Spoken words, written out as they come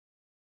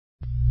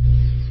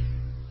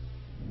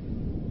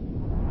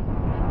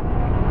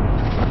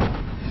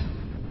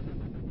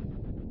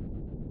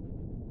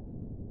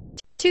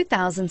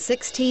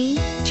2016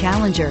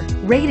 Challenger.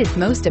 Rated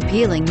most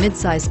appealing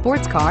midsize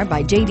sports car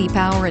by J.D.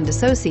 Power and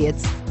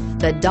Associates,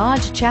 the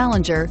Dodge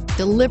Challenger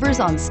delivers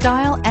on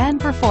style and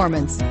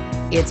performance.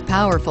 It's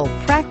powerful,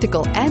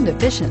 practical, and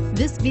efficient.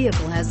 This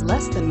vehicle has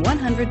less than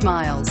 100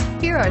 miles.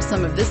 Here are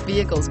some of this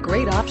vehicle's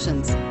great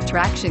options: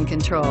 traction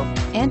control,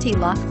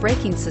 anti-lock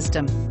braking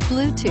system,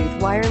 Bluetooth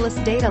wireless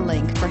data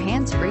link for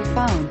hands-free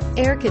phone,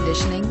 air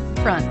conditioning,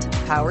 front,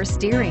 power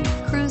steering,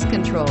 cruise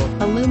control,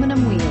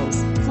 aluminum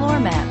wheels, floor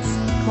mats,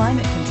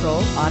 climate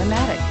control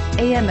automatic,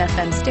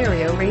 AM/FM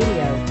stereo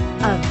radio.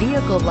 A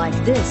vehicle like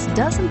this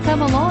doesn't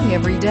come along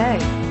every day.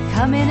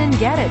 Come in and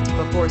get it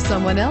before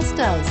someone else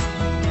does.